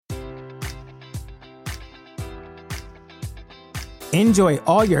Enjoy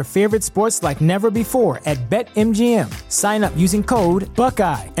all your favorite sports like never before at BetMGM. Sign up using code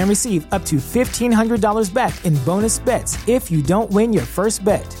Buckeye and receive up to $1,500 back in bonus bets if you don't win your first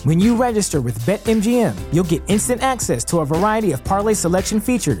bet. When you register with BetMGM, you'll get instant access to a variety of parlay selection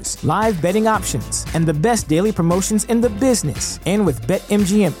features, live betting options, and the best daily promotions in the business. And with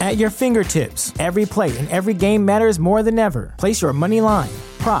BetMGM at your fingertips, every play and every game matters more than ever. Place your money line,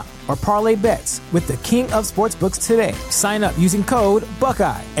 prop, or parlay bets with the king of sportsbooks today. Sign up using code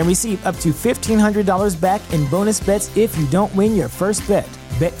Buckeye and receive up to $1,500 back in bonus bets if you don't win your first bet.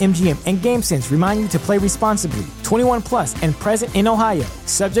 BetMGM and GameSense remind you to play responsibly. 21 plus and present in Ohio,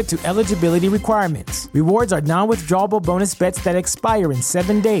 subject to eligibility requirements. Rewards are non-withdrawable bonus bets that expire in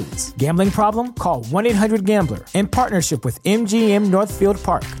 7 days. Gambling problem? Call 1-800-GAMBLER. In partnership with MGM Northfield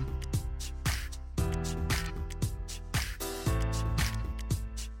Park.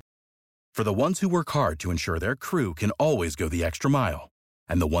 For the ones who work hard to ensure their crew can always go the extra mile,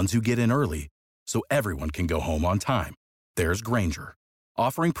 and the ones who get in early so everyone can go home on time, there's Grainger,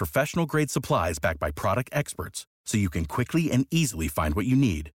 offering professional-grade supplies backed by product experts so you can quickly and easily find what you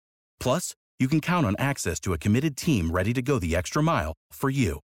need. Plus, you can count on access to a committed team ready to go the extra mile for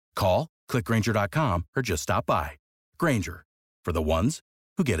you. Call, click Grainger.com, or just stop by. Grainger, for the ones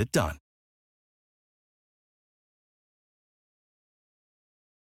who get it done.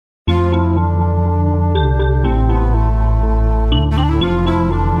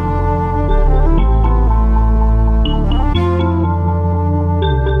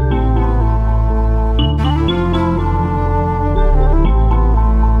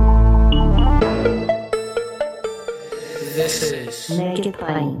 Make it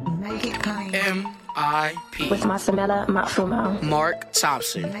plain. Make it plain. M.I.P. With Masamela Matfumo. Mark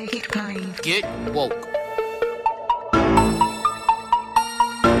Thompson. Make it plain. Get woke.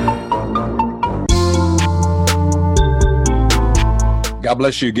 God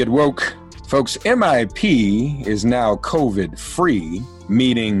bless you. Get woke. Folks, MIP is now COVID-free,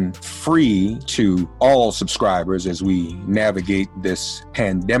 meaning free to all subscribers as we navigate this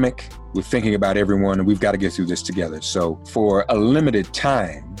pandemic. We're thinking about everyone, and we've got to get through this together. So for a limited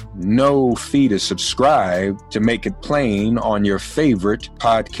time, no fee to subscribe to Make It Plain on your favorite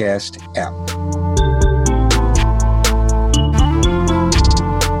podcast app.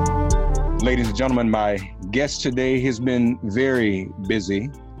 Ladies and gentlemen, my guest today has been very busy,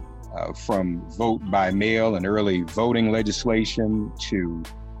 from vote by mail and early voting legislation to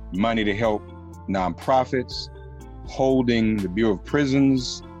money to help nonprofits, holding the Bureau of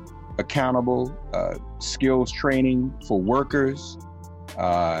Prisons accountable, skills training for workers,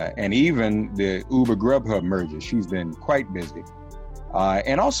 and even the Uber Grubhub merger. She's been quite busy.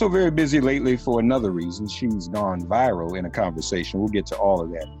 And also very busy lately for another reason. She's gone viral in a conversation. We'll get to all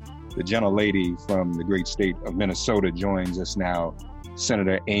of that. The gentlelady from the great state of Minnesota joins us now,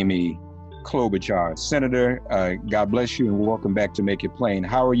 Senator Amy Klobuchar. Senator, God bless you and welcome back to Make It Plain.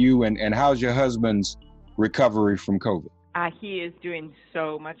 How are you and how's your husband's recovery from COVID? He is doing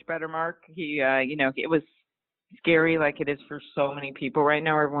so much better, Mark. He, it was scary like it is for so many people right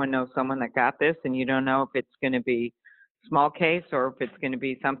now. Everyone knows someone that got this, and you don't know if it's going to be small case or if it's going to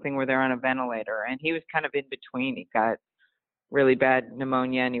be something where they're on a ventilator. And he was kind of in between. He got really bad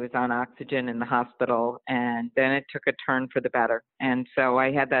pneumonia and he was on oxygen in the hospital, and then it took a turn for the better. And so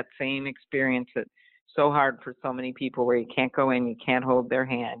I had that same experience. It's so hard for so many people where you can't go in, you can't hold their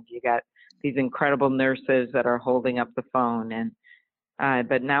hand. You got these incredible nurses that are holding up the phone. And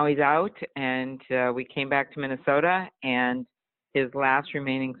but now he's out, and we came back to Minnesota, and his last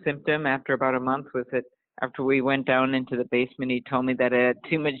remaining symptom after about a month was that after we went down into the basement, he told me that it had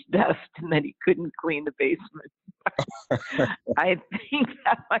too much dust and that he couldn't clean the basement. I think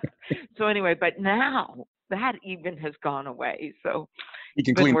that so anyway, but now that even has gone away. So he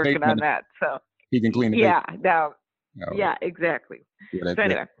can been clean working basement. on that. So he can clean the basement. Now. No. Yeah, exactly. Yeah, So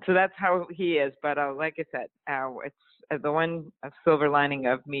anyway, so that's how he is. But like I said, it's the one silver lining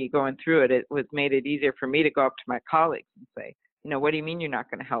of me going through it. It was made it easier for me to go up to my colleagues and say, what do you mean you're not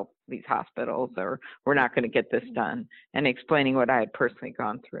going to help these hospitals, or we're not going to get this done, and explaining what I had personally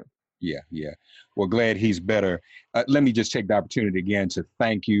gone through. Yeah. Well, glad he's better. Let me just take the opportunity again to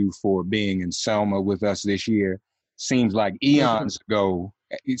thank you for being in Selma with us this year. Seems like eons ago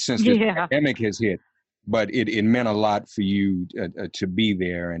since this pandemic has hit. But it meant a lot for you to be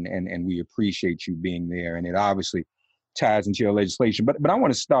there, and we appreciate you being there. And it obviously ties into your legislation. But I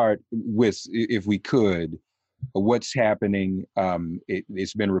want to start with, if we could, what's happening.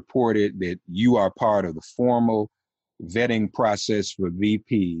 It's been reported that you are part of the formal vetting process for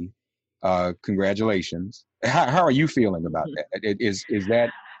VP. Congratulations. How are you feeling about that? Is that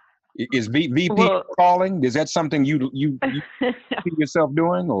Is VP Well, calling? Is that something you see yourself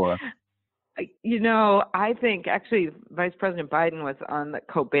doing, or? I think actually Vice President Biden was on the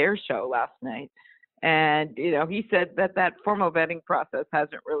Colbert Show last night, and he said that formal vetting process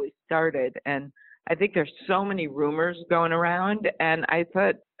hasn't really started, and I think there's so many rumors going around, and I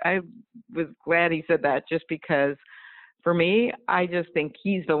was glad he said that, just because for me, I just think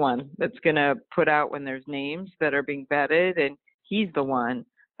he's the one that's going to put out when there's names that are being vetted, and he's the one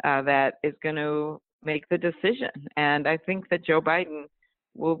that is going to make the decision. And I think that Joe Biden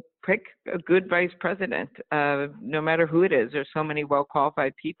will pick a good vice president, no matter who it is. There's so many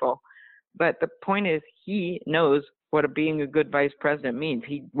well-qualified people. But the point is, he knows what being a good vice president means.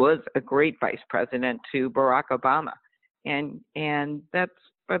 He was a great vice president to Barack Obama. And that's,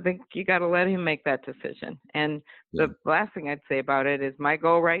 I think you got to let him make that decision. And the last thing I'd say about it is my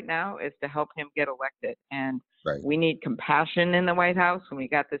goal right now is to help him get elected. And we need compassion in the White House. And we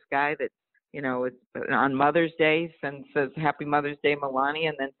got this guy that, on Mother's Day says Happy Mother's Day, Melania,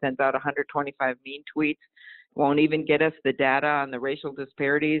 and then sends out 125 mean tweets. Won't even get us the data on the racial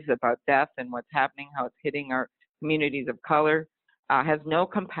disparities about death and what's happening, how it's hitting our communities of color. Has no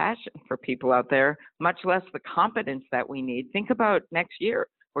compassion for people out there, much less the competence that we need. Think about next year.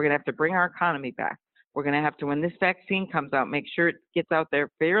 We're going to have to bring our economy back. We're going to have to, when this vaccine comes out, make sure it gets out there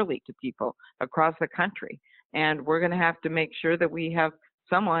fairly to people across the country. And we're going to have to make sure that we have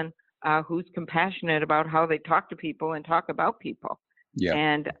someone who's compassionate about how they talk to people and talk about people. Yeah.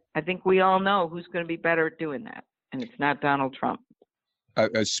 And I think we all know who's going to be better at doing that. And it's not Donald Trump.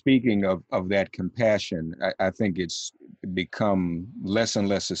 Speaking of that compassion, I think it's become less and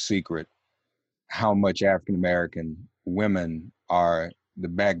less a secret how much African-American women are the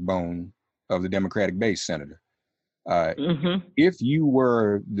backbone of the Democratic base, Senator. If you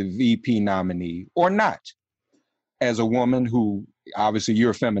were the VP nominee or not, as a woman who, obviously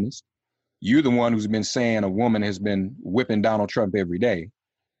you're a feminist, you're the one who's been saying a woman has been whipping Donald Trump every day.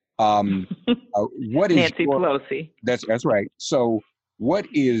 What is Nancy Pelosi? That's right. So what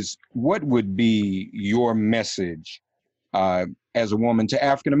would be your message as a woman to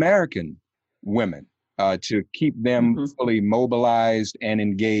African-American women to keep them fully mobilized and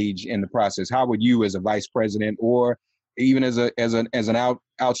engaged in the process? How would you, as a vice president, or even as an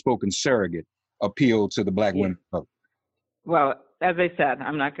outspoken surrogate, appeal to the Black women vote? Well, as I said,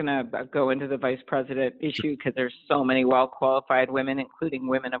 I'm not going to go into the vice president issue because there's so many well-qualified women, including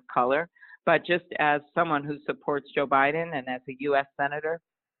women of color. But just as someone who supports Joe Biden and as a U.S. Senator,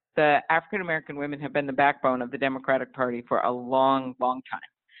 the African-American women have been the backbone of the Democratic Party for a long, long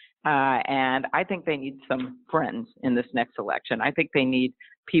time. And I think they need some friends in this next election. I think they need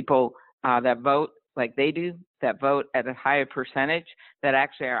people that vote like they do, that vote at a higher percentage, that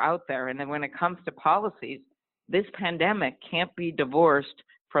actually are out there. And then when it comes to policies, this pandemic can't be divorced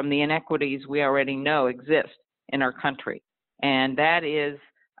from the inequities we already know exist in our country. And that is,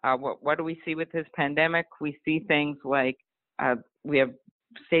 what do we see with this pandemic? We see things like we have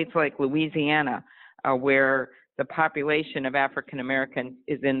states like Louisiana, where the population of African Americans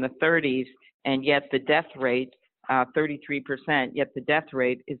is in the 30s, and yet the death rate, 33%, yet the death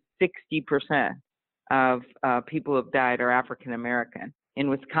rate is 60% of people who have died are African American. In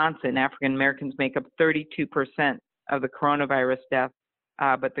Wisconsin, African Americans make up 32% of the coronavirus deaths,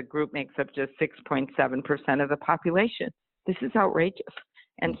 but the group makes up just 6.7% of the population. This is outrageous.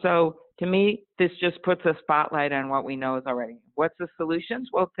 And so, to me, this just puts a spotlight on what we know is already. What's the solutions?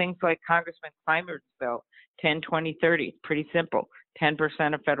 Well, things like Congressman Clymer's bill, 10, 20, 30. Pretty simple.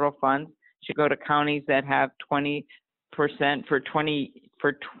 10% of federal funds should go to counties that have 20%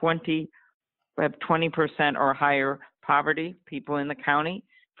 have 20% or higher poverty, people in the county,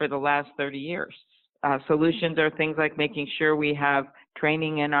 for the last 30 years. Solutions are things like making sure we have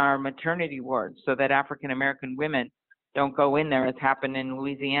training in our maternity wards so that African American women don't go in there, as happened in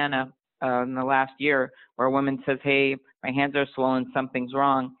Louisiana in the last year, where a woman says, hey, my hands are swollen, something's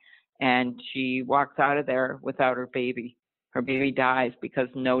wrong. And she walks out of there without her baby. Her baby dies because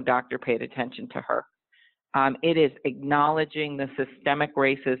no doctor paid attention to her. It is acknowledging the systemic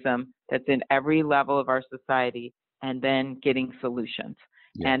racism that's in every level of our society and then getting solutions.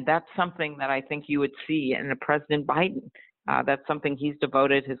 Yeah. And that's something that I think you would see in a President Biden. That's something he's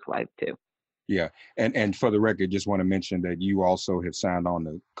devoted his life to. Yeah. And for the record, just want to mention that you also have signed on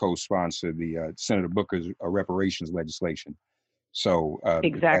to co-sponsor the Senator Booker's reparations legislation. So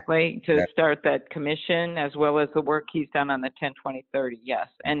exactly, to start that commission, as well as the work he's done on the 10, 20, 30. Yes.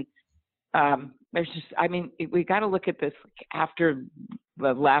 And there's just, I mean, we got to look at this after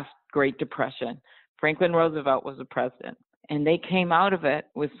the last Great Depression. Franklin Roosevelt was the president, and they came out of it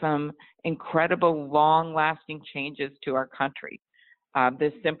with some incredible long-lasting changes to our country.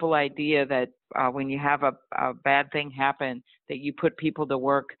 This simple idea that when you have a bad thing happen, that you put people to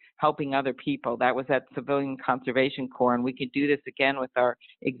work helping other people. That was at Civilian Conservation Corps, and we could do this again with our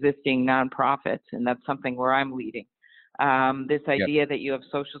existing nonprofits, and that's something where I'm leading. This idea that you have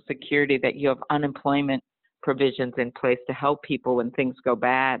Social Security, that you have unemployment provisions in place to help people when things go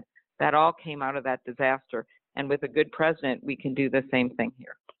bad. That all came out of that disaster. And with a good president, we can do the same thing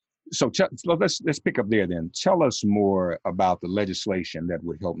here. So let's pick up there then. Tell us more about the legislation that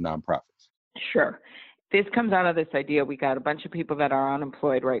would help nonprofits. Sure. This comes out of this idea. We got a bunch of people that are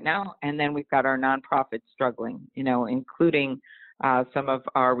unemployed right now, and then we've got our nonprofits struggling, including some of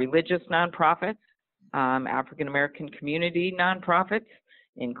our religious nonprofits, African American community nonprofits,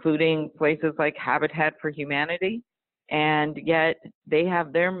 including places like Habitat for Humanity. And yet they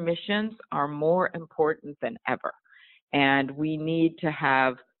have their missions are more important than ever. And we need to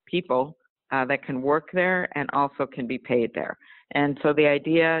have people that can work there and also can be paid there. And so the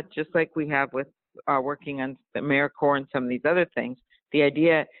idea, just like we have with working on the AmeriCorps and some of these other things, the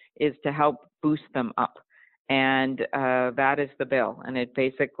idea is to help boost them up. And that is the bill. And it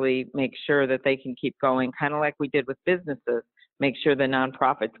basically makes sure that they can keep going, kind of like we did with businesses, make sure the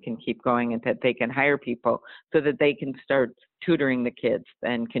nonprofits can keep going and that they can hire people so that they can start tutoring the kids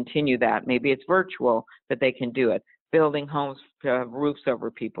and continue that. Maybe it's virtual, but they can do it. Building homes, roofs over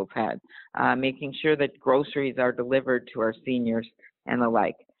people's heads, making sure that groceries are delivered to our seniors and the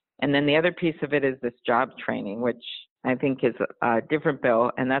like. And then the other piece of it is this job training, which I think is a different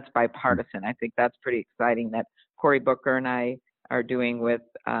bill, and that's bipartisan. I think that's pretty exciting that Cory Booker and I are doing with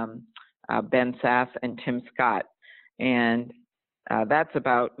Ben Sass and Tim Scott. And that's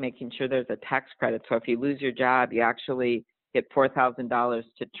about making sure there's a tax credit. So if you lose your job, you actually get $4,000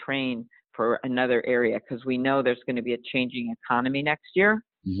 to train for another area, because we know there's going to be a changing economy next year.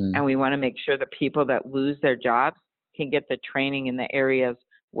 Mm-hmm. And we want to make sure the people that lose their jobs can get the training in the areas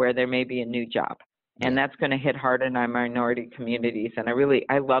where there may be a new job. And that's going to hit hard in our minority communities. And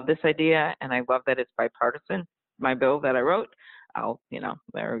I love this idea, and I love that it's bipartisan. My bill that I wrote,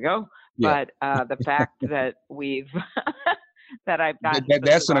 there we go. Yeah. But the fact that we've that I've got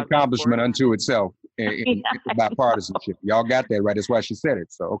that's an accomplishment unto itself in bipartisanship. Y'all got that right. That's why she said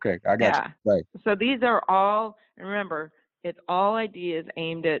it. So okay, I got you. Right. So these are all, and remember, it's all ideas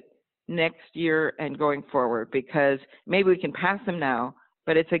aimed at next year and going forward, because maybe we can pass them now,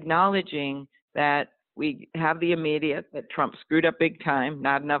 but it's acknowledging that we have the immediate, that Trump screwed up big time,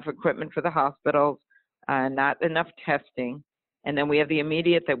 not enough equipment for the hospitals, not enough testing. And then we have the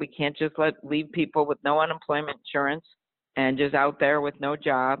immediate that we can't just leave people with no unemployment insurance and just out there with no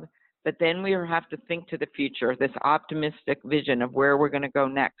job. But then we have to think to the future, this optimistic vision of where we're going to go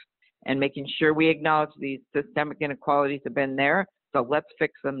next, and making sure we acknowledge these systemic inequalities have been there. So let's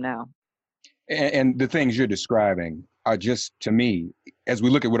fix them now. And the things you're describing are just, to me, as we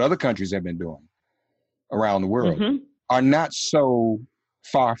look at what other countries have been doing around the world, mm-hmm. are not so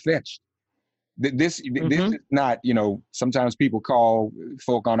far-fetched. This is not, sometimes people call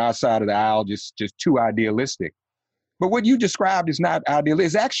folk on our side of the aisle just too idealistic. But what you described is not ideal.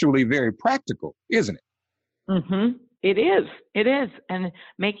 It's actually very practical, isn't it? Mm-hmm. It is. It is. And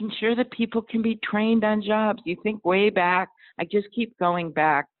making sure that people can be trained on jobs. You think way back, I just keep going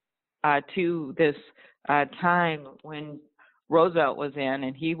back to this time when Roosevelt was in,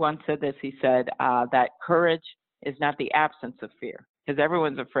 and he once said this, he said that courage is not the absence of fear, because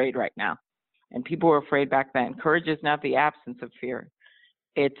everyone's afraid right now. And people were afraid back then. Courage is not the absence of fear.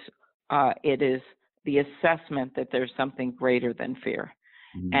 It is the assessment that there's something greater than fear.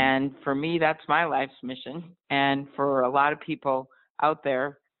 Mm-hmm. And for me, that's my life's mission. And for a lot of people out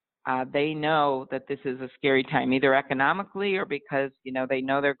there, they know that this is a scary time, either economically or because, they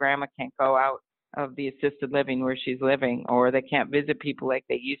know their grandma can't go out of the assisted living where she's living, or they can't visit people like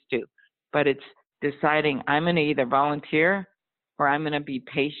they used to. But it's deciding, I'm going to either volunteer or I'm going to be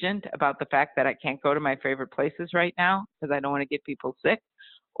patient about the fact that I can't go to my favorite places right now because I don't want to get people sick,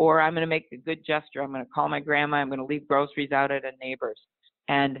 or I'm going to make a good gesture. I'm going to call my grandma. I'm going to leave groceries out at a neighbor's.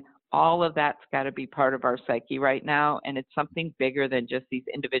 And all of that's got to be part of our psyche right now. And it's something bigger than just these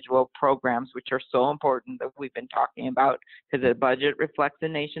individual programs, which are so important that we've been talking about, because the budget reflects the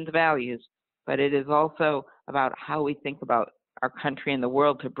nation's values. But it is also about how we think about our country and the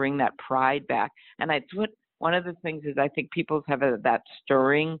world to bring that pride back. And that's what one of the things is, I think people have that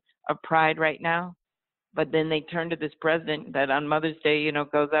stirring of pride right now. But then they turn to this president that on Mother's Day,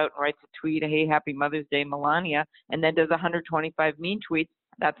 goes out and writes a tweet, hey, happy Mother's Day, Melania, and then does 125 mean tweets.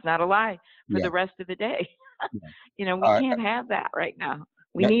 That's not a lie for the rest of the day. We can't have that right now.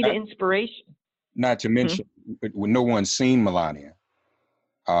 We need inspiration. Not to mention, when no one's seen Melania.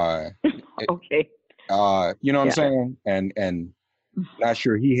 Okay. You know what I'm saying? And Not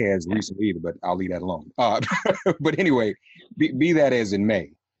sure he has recently either, but I'll leave that alone. But anyway, be that as it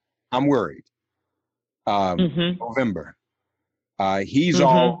may, I'm worried. November. He's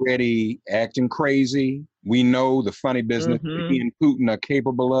already acting crazy. We know the funny business that he and Putin are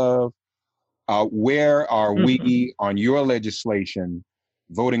capable of. Where are we on your legislation,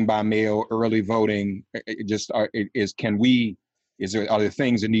 voting by mail, early voting? Are there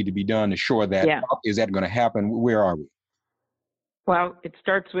things that need to be done to ensure that is that going to happen? Where are we? Well, it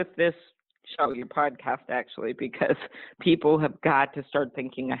starts with this show, your podcast, actually, because people have got to start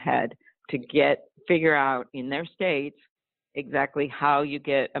thinking ahead to figure out in their states exactly how you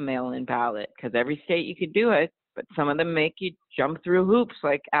get a mail-in ballot, because every state you could do it, but some of them make you jump through hoops,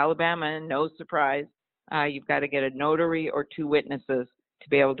 like Alabama, no surprise. You've got to get a notary or two witnesses to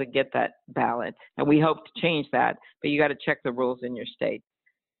be able to get that ballot. And we hope to change that, but you got to check the rules in your state.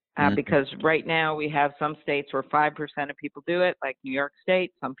 Because right now we have some states where 5% of people do it, like New York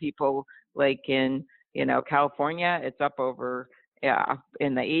State. Some people, like in California, it's up over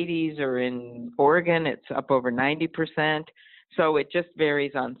in the 80s, or in Oregon, it's up over 90%. So it just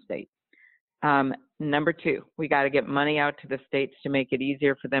varies on state. Number two, we got to get money out to the states to make it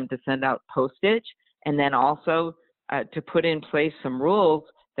easier for them to send out postage, and then also to put in place some rules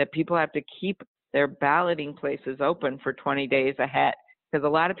that people have to keep their balloting places open for 20 days ahead, because a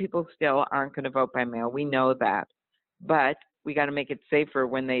lot of people still aren't going to vote by mail. We know that, but we got to make it safer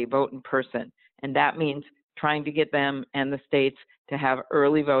when they vote in person, and that means trying to get them and the states to have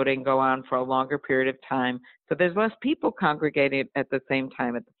early voting go on for a longer period of time, so there's less people congregating at the same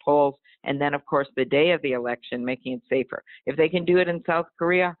time at the polls. And then, of course, the day of the election, making it safer. If they can do it in South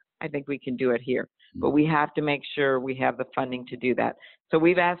Korea, I think we can do it here. But we have to make sure we have the funding to do that. So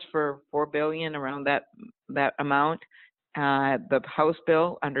we've asked for $4 billion, around that amount. The House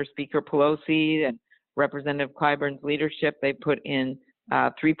bill under Speaker Pelosi and Representative Clyburn's leadership, they put in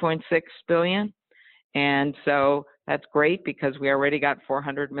 $3.6 billion. And so that's great, because we already got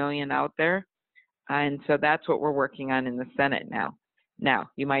 $400 million out there. And so that's what we're working on in the Senate now. Now,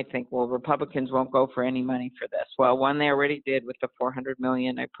 you might think, well, Republicans won't go for any money for this. Well, one, they already did with the $400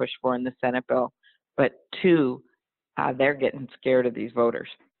 million I pushed for in the Senate bill. But two, they're getting scared of these voters.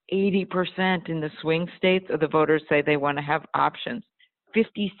 80% in the swing states of the voters say they want to have options.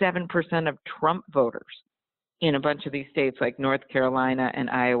 57% of Trump voters in a bunch of these states like North Carolina and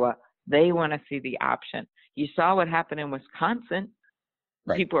Iowa, they want to see the option. You saw what happened in Wisconsin.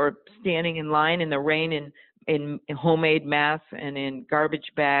 Right. People are standing in line in the rain in homemade masks and in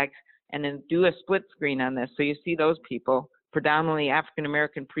garbage bags, and then do a split screen on this. So you see those people, predominantly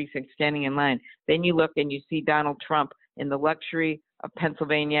African-American precincts, standing in line. Then you look and you see Donald Trump in the luxury of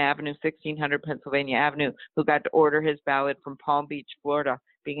Pennsylvania Avenue, 1600 Pennsylvania Avenue, who got to order his ballot from Palm Beach, Florida,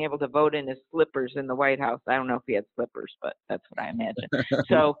 being able to vote in his slippers in the White House. I don't know if he had slippers, but that's what I imagine.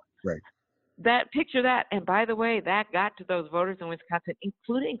 So right. Picture that. And by the way, that got to those voters in Wisconsin,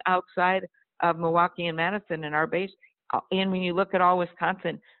 including outside of Milwaukee and Madison in our base. And when you look at all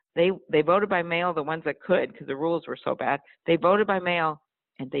Wisconsin, they voted by mail, the ones that could, because the rules were so bad. They voted by mail,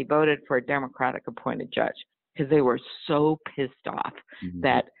 and they voted for a Democratic appointed judge, because they were so pissed off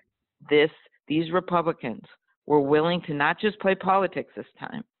that these Republicans were willing to not just play politics this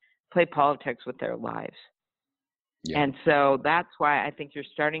time, play politics with their lives. Yeah. And so that's why I think you're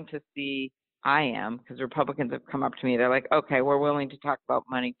starting to see, because Republicans have come up to me. They're like, okay, we're willing to talk about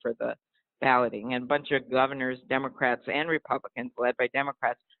money for the balloting. And a bunch of governors, Democrats and Republicans, led by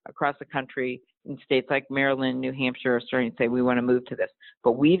Democrats across the country in states like Maryland, New Hampshire, are starting to say we want to move to this.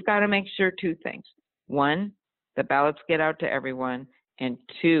 But we've got to make sure two things. One, the ballots get out to everyone. And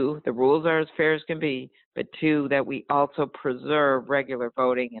two, the rules are as fair as can be. But two, that we also preserve regular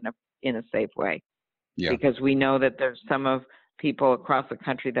voting in a safe way. Yeah. Because we know that there's some of people across the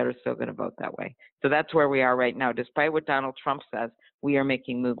country that are still going to vote that way. So that's where we are right now. Despite what Donald Trump says, we are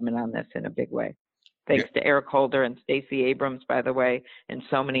making movement on this in a big way. Thanks to Eric Holder and Stacey Abrams, by the way, and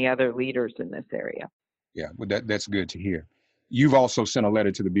so many other leaders in this area. Yeah, well, that's good to hear. You've also sent a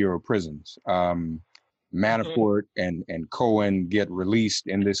letter to the Bureau of Prisons. Manafort and Cohen get released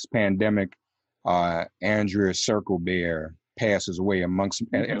in this pandemic. Andrea Circlebear passes away amongst,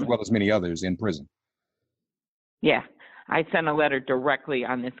 as well as many others in prison. Yeah, I sent a letter directly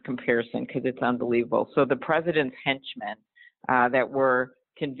on this comparison because it's unbelievable. So the president's henchmen that were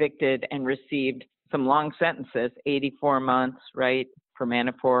convicted and received some long sentences, 84 months, right, for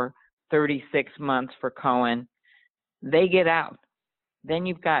Manafort, 36 months for Cohen, they get out. Then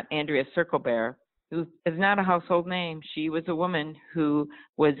you've got Andrea Circlebear, who is not a household name. She was a woman who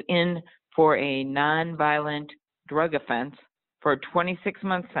was in for a nonviolent drug offense for a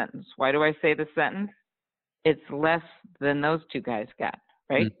 26-month sentence. Why do I say the sentence? it's less than those two guys got,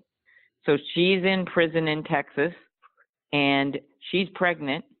 right? Mm. So she's in prison in Texas, and she's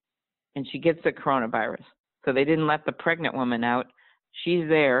pregnant, and she gets the coronavirus. So they didn't let the pregnant woman out. She's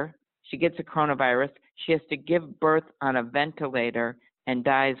there. She gets a coronavirus. She has to give birth on a ventilator and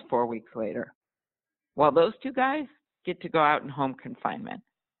dies 4 weeks later. Well, those two guys get to go out in home confinement.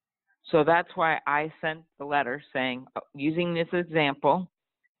 So that's why I sent the letter saying, using this example,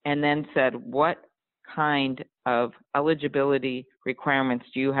 and then said, what kind of eligibility requirements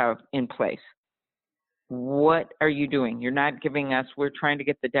do you have in place? What are you doing? You're not giving us, we're trying to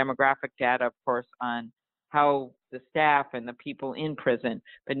get the demographic data, of course, on how the staff and the people in prison,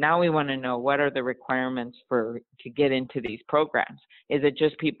 but now we want to know what are the requirements to get into these programs. Is it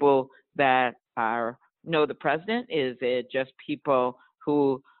just people that know the president? Is it just people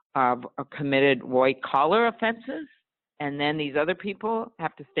who are committed white collar offenses, and then these other people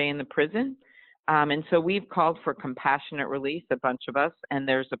have to stay in the prison? And so we've called for compassionate release, a bunch of us, and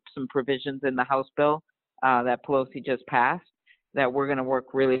there's some provisions in the House bill that Pelosi just passed that we're going to work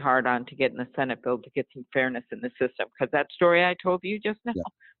really hard on to get in the Senate bill to get some fairness in the system. Because that story I told you just now,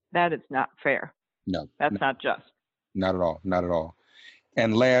 that is not fair. No. That's not just. Not at all. Not at all.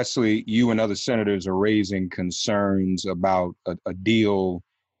 And lastly, you and other senators are raising concerns about a deal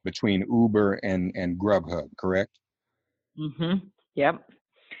between Uber and Grubhub, correct? Mm-hmm. Yep.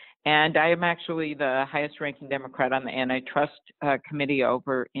 And I am actually the highest ranking Democrat on the antitrust committee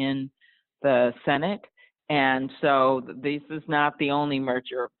over in the Senate. And so this is not the only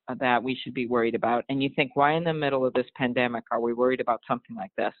merger that we should be worried about. And you think, why in the middle of this pandemic are we worried about something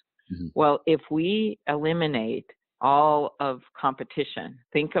like this? Mm-hmm. Well, if we eliminate all of competition,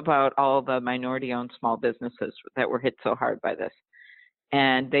 think about all the minority-owned small businesses that were hit so hard by this.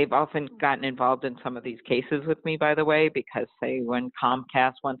 And they've often gotten involved in some of these cases with me, by the way, because say when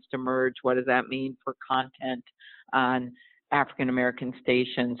Comcast wants to merge, what does that mean for content on African-American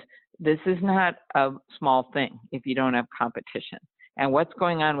stations? This is not a small thing if you don't have competition. And what's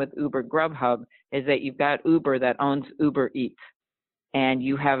going on with Uber Grubhub is that you've got Uber that owns Uber Eats. And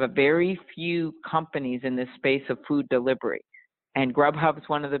you have a very few companies in this space of food delivery. And Grubhub's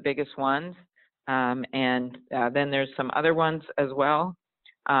one of the biggest ones. And then there's some other ones as well.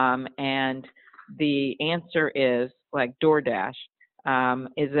 And the answer is, like DoorDash,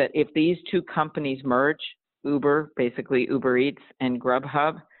 is that if these two companies merge, Uber, basically Uber Eats, and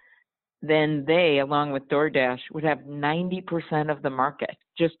Grubhub, then they, along with DoorDash, would have 90% of the market,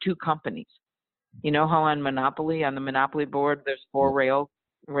 just two companies. You know how on Monopoly, on the Monopoly board, there's 4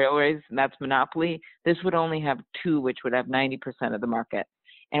 railways, and that's Monopoly? This would only have 2, which would have 90% of the market.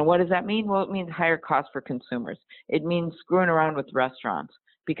 And what does that mean? Well, it means higher cost for consumers. It means screwing around with restaurants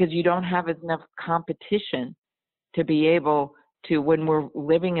because you don't have enough competition to be able to, when we're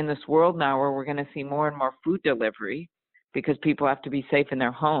living in this world now where we're going to see more and more food delivery because people have to be safe in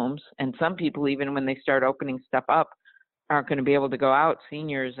their homes. And some people, even when they start opening stuff up, aren't going to be able to go out.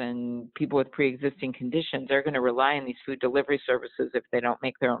 Seniors and people with pre-existing conditions, they're going to rely on these food delivery services if they don't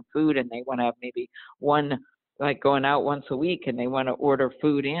make their own food and they want to have maybe one, like going out once a week and they want to order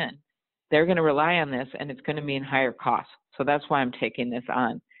food in. They're going to rely on this and it's going to mean higher costs. So that's why I'm taking this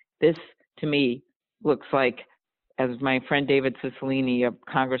on. This, to me, looks like, as my friend David Cicilline,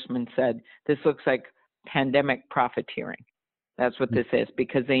 a congressman, said, this looks like pandemic profiteering. That's what this is,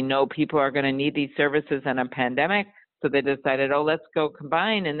 because they know people are going to need these services in a pandemic. So they decided, let's go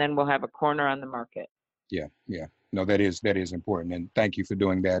combine, and then we'll have a corner on the market. Yeah. No, that is important. And thank you for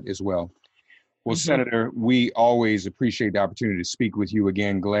doing that as well. Well, Senator, we always appreciate the opportunity to speak with you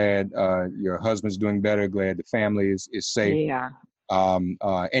again. Glad your husband's doing better. Glad the family is safe. Yeah.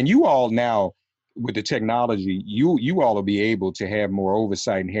 And you all now, with the technology, you all will be able to have more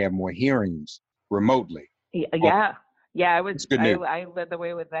oversight and have more hearings remotely. Yeah. I led the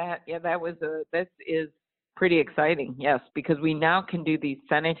way with that. Yeah, this is pretty exciting. Yes, because we now can do these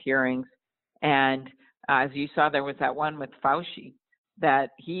Senate hearings. And as you saw, there was that one with Fauci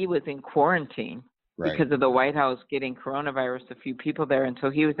that he was in quarantine because of the White House getting coronavirus, a few people there. And so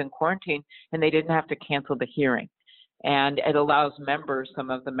he was in quarantine and they didn't have to cancel the hearing. And it allows some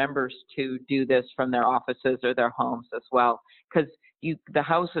of the members to do this from their offices or their homes as well. Because the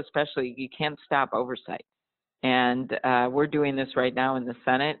House especially, you can't stop oversight. And we're doing this right now in the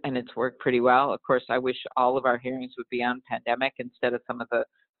Senate, and it's worked pretty well. Of course, I wish all of our hearings would be on pandemic instead of some of the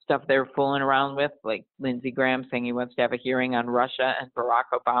stuff they're fooling around with, like Lindsey Graham saying he wants to have a hearing on Russia and Barack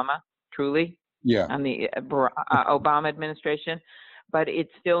Obama, truly, on the Obama administration. But it's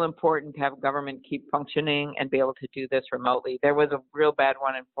still important to have government keep functioning and be able to do this remotely. There was a real bad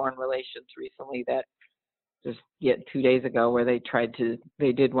one in foreign relations recently that just 2 days ago where they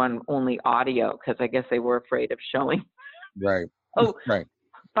did one only audio because I guess they were afraid of showing. Right. Oh, right.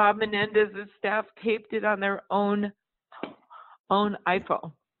 Bob Menendez's staff taped it on their own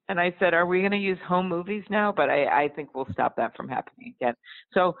iPhone. And I said, are we going to use home movies now? But I think we'll stop that from happening again.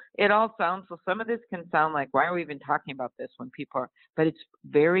 So it all sounds, so some of this can sound like, why are we even talking about this when people are, but it's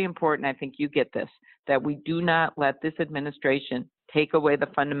very important, I think you get this, that we do not let this administration take away the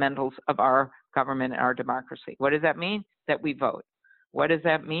fundamentals of our government and our democracy. What does that mean? That we vote. What does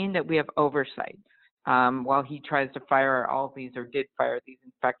that mean? That we have oversight. While he tries to fire all these, or did fire these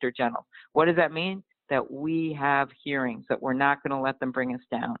inspector generals. What does that mean? That we have hearings, that we're not going to let them bring us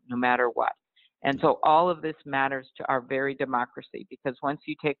down no matter what. And so all of this matters to our very democracy, because once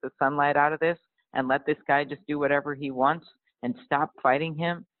you take the sunlight out of this and let this guy just do whatever he wants and stop fighting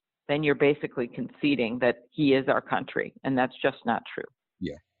him, then you're basically conceding that he is our country. And that's just not true.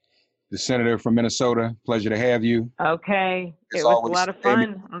 Yeah. The senator from Minnesota, pleasure to have you. Okay. It was a lot of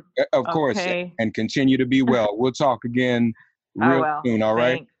fun. Of course. Okay. And continue to be well. We'll talk again real soon. All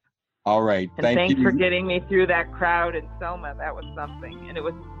right. Thanks. All right. And thanks for getting me through that crowd in Selma. That was something. And it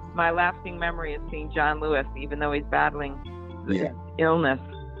was my lasting memory of seeing John Lewis, even though he's battling illness,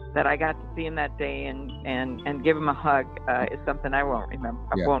 that I got to see him that day and give him a hug is something I won't remember.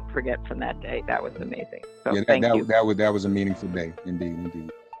 I won't forget from that day. That was amazing. So thank you. That was a meaningful day.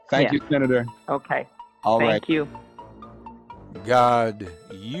 Indeed. Thank you, Senator. Okay. All right. Thank you. God,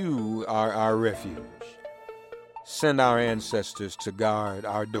 you are our refuge. Send our ancestors to guard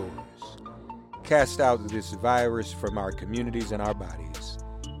our doors. Cast out this virus from our communities and our bodies.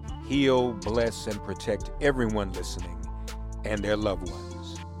 Heal, bless, and protect everyone listening and their loved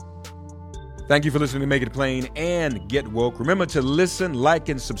ones. Thank you for listening to Make It Plain and Get Woke. Remember to listen, like,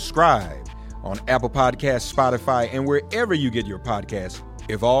 and subscribe on Apple Podcasts, Spotify, and wherever you get your podcasts.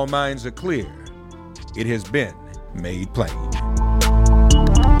 If all minds are clear, it has been made plain.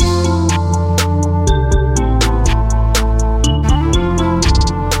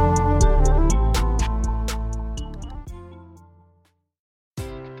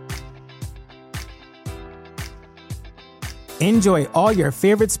 Enjoy all your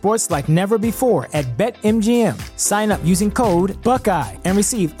favorite sports like never before at BetMGM. Sign up using code Buckeye and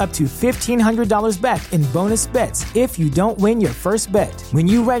receive up to $1,500 back in bonus bets if you don't win your first bet. When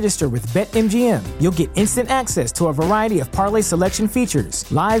you register with BetMGM, you'll get instant access to a variety of parlay selection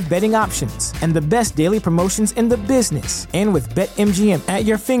features, live betting options, and the best daily promotions in the business. And with BetMGM at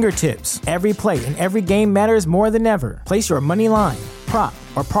your fingertips, every play and every game matters more than ever. Place your money line, prop,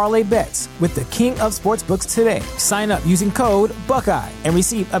 or parlay bets with the king of sportsbooks today. Sign up using code Buckeye and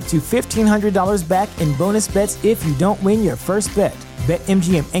receive up to $1,500 back in bonus bets if you don't win your first bet.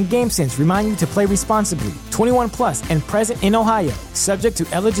 BetMGM and GameSense remind you to play responsibly. 21 plus and present in Ohio, subject to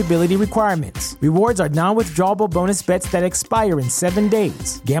eligibility requirements. Rewards are non-withdrawable bonus bets that expire in 7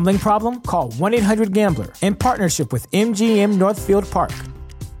 days. Gambling problem? Call 1-800-GAMBLER. In partnership with MGM Northfield Park.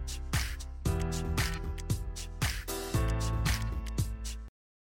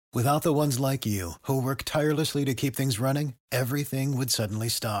 Without the ones like you, who work tirelessly to keep things running, everything would suddenly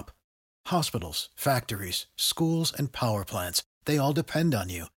stop. Hospitals, factories, schools, and power plants, they all depend on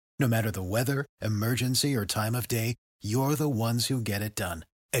you. No matter the weather, emergency, or time of day, you're the ones who get it done.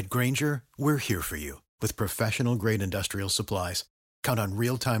 At Grainger, we're here for you with professional-grade industrial supplies. Count on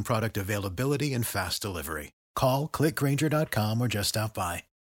real-time product availability and fast delivery. Call, click Grainger.com, or just stop by.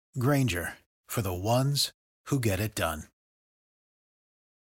 Grainger, for the ones who get it done.